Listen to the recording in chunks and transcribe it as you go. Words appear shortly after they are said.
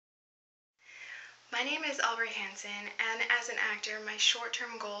My name is Alberie Hansen, and as an actor, my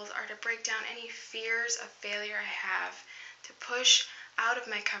short-term goals are to break down any fears of failure I have, to push out of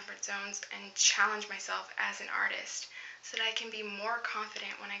my comfort zones and challenge myself as an artist so that I can be more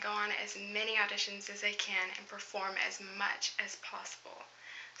confident when I go on as many auditions as I can and perform as much as possible,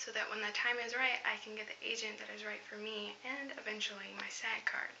 so that when the time is right, I can get the agent that is right for me and eventually my SAG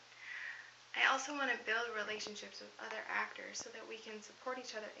card. I also want to build relationships with other actors so that we can support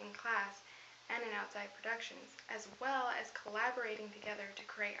each other in class and in outside productions, as well as collaborating together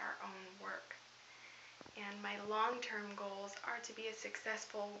to create our own work. And my long-term goals are to be a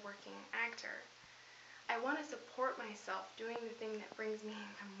successful working actor. I want to support myself doing the thing that brings me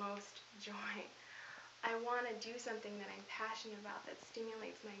the most joy. I want to do something that I'm passionate about that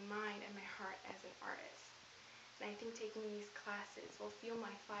stimulates my mind and my heart as an artist. And I think taking these classes will fuel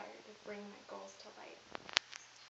my fire to bring my goals to light.